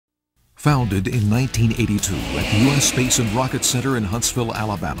Founded in 1982 at the U.S. Space and Rocket Center in Huntsville,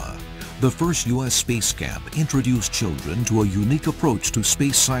 Alabama, the first U.S. Space Camp introduced children to a unique approach to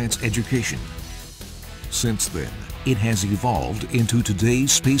space science education. Since then, it has evolved into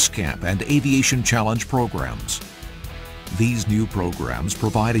today's Space Camp and Aviation Challenge programs. These new programs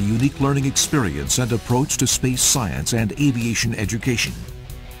provide a unique learning experience and approach to space science and aviation education.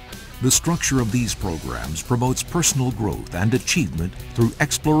 The structure of these programs promotes personal growth and achievement through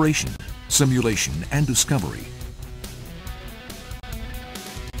exploration, simulation, and discovery.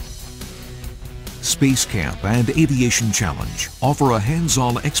 Space Camp and Aviation Challenge offer a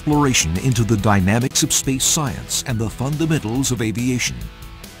hands-on exploration into the dynamics of space science and the fundamentals of aviation.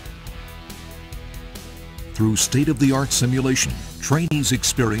 Through state-of-the-art simulation, trainees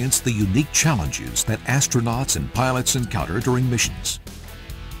experience the unique challenges that astronauts and pilots encounter during missions.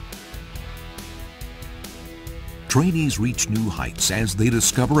 Trainees reach new heights as they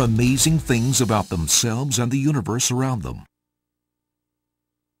discover amazing things about themselves and the universe around them.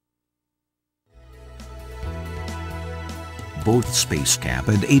 Both Space Camp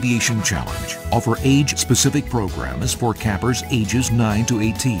and Aviation Challenge offer age-specific programs for campers ages 9 to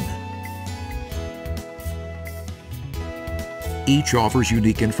 18. Each offers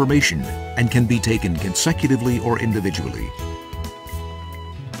unique information and can be taken consecutively or individually.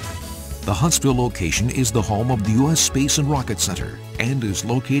 The Huntsville location is the home of the U.S. Space and Rocket Center and is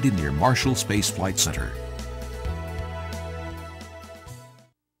located near Marshall Space Flight Center.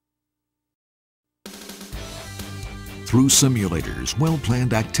 Through simulators,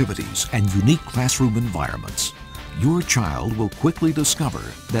 well-planned activities, and unique classroom environments, your child will quickly discover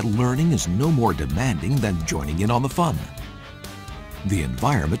that learning is no more demanding than joining in on the fun. The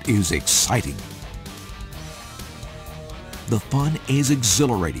environment is exciting. The fun is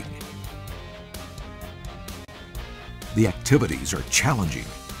exhilarating. The activities are challenging,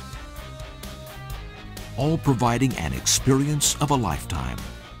 all providing an experience of a lifetime.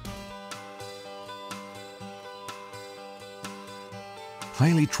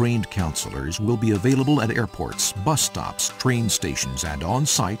 Highly trained counselors will be available at airports, bus stops, train stations, and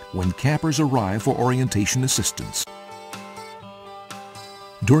on-site when campers arrive for orientation assistance.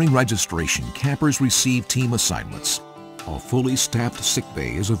 During registration, campers receive team assignments. A fully staffed sick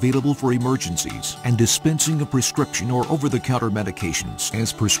bay is available for emergencies and dispensing of prescription or over-the-counter medications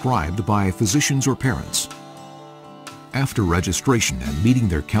as prescribed by physicians or parents. After registration and meeting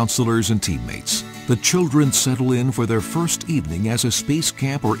their counselors and teammates, the children settle in for their first evening as a Space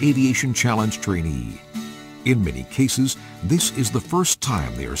Camp or Aviation Challenge trainee. In many cases, this is the first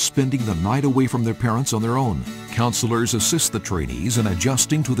time they are spending the night away from their parents on their own. Counselors assist the trainees in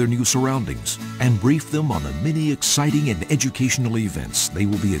adjusting to their new surroundings and brief them on the many exciting and educational events they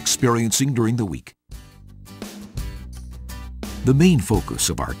will be experiencing during the week. The main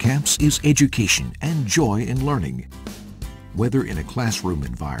focus of our camps is education and joy in learning. Whether in a classroom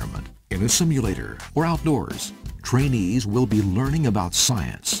environment, in a simulator, or outdoors, trainees will be learning about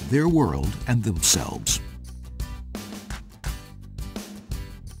science, their world, and themselves.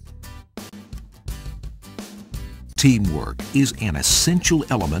 Teamwork is an essential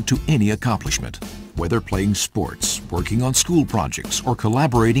element to any accomplishment, whether playing sports, working on school projects, or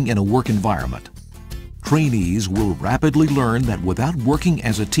collaborating in a work environment. Trainees will rapidly learn that without working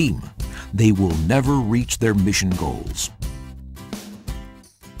as a team, they will never reach their mission goals.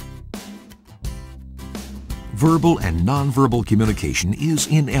 Verbal and nonverbal communication is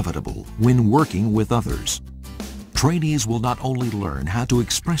inevitable when working with others. Trainees will not only learn how to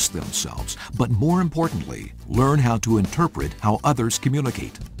express themselves, but more importantly, learn how to interpret how others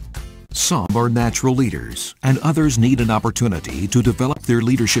communicate. Some are natural leaders, and others need an opportunity to develop their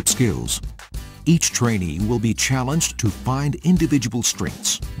leadership skills. Each trainee will be challenged to find individual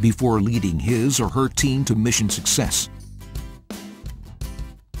strengths before leading his or her team to mission success.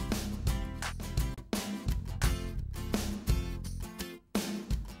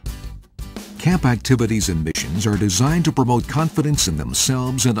 Camp activities and missions are designed to promote confidence in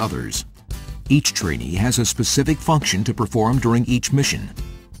themselves and others. Each trainee has a specific function to perform during each mission.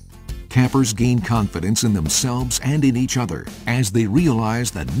 Campers gain confidence in themselves and in each other as they realize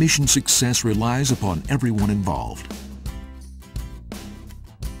that mission success relies upon everyone involved.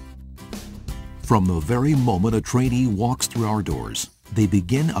 From the very moment a trainee walks through our doors, they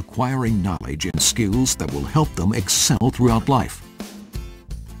begin acquiring knowledge and skills that will help them excel throughout life.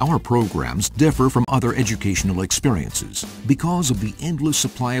 Our programs differ from other educational experiences because of the endless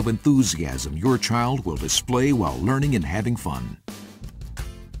supply of enthusiasm your child will display while learning and having fun.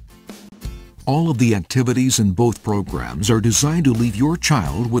 All of the activities in both programs are designed to leave your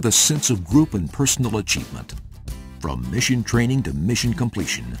child with a sense of group and personal achievement. From mission training to mission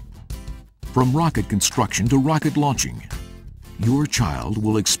completion, From rocket construction to rocket launching, your child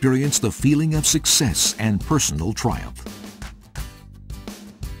will experience the feeling of success and personal triumph.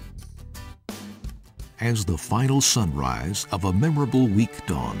 As the final sunrise of a memorable week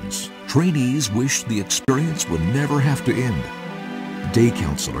dawns, trainees wish the experience would never have to end. Day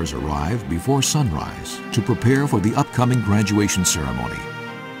counselors arrive before sunrise to prepare for the upcoming graduation ceremony.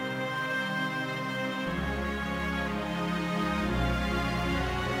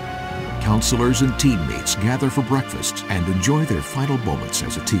 Counselors and teammates gather for breakfast and enjoy their final moments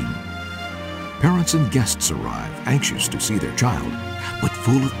as a team. Parents and guests arrive, anxious to see their child, but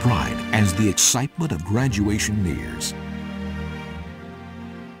full of pride as the excitement of graduation nears.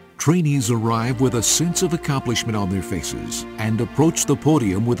 Trainees arrive with a sense of accomplishment on their faces and approach the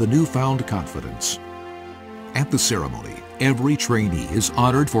podium with a newfound confidence. At the ceremony, every trainee is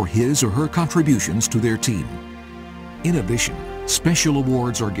honored for his or her contributions to their team. In addition, special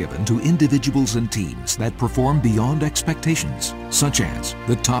awards are given to individuals and teams that perform beyond expectations, such as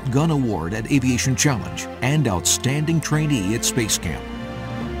the Top Gun Award at Aviation Challenge and Outstanding Trainee at Space Camp.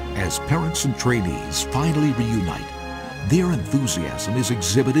 As parents and trainees finally reunite, their enthusiasm is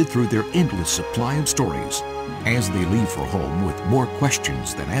exhibited through their endless supply of stories. As they leave for home with more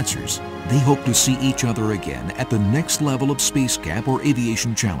questions than answers, they hope to see each other again at the next level of Space Camp or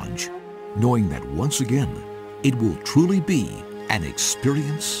Aviation Challenge, knowing that once again, it will truly be an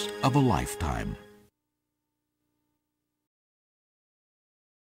experience of a lifetime.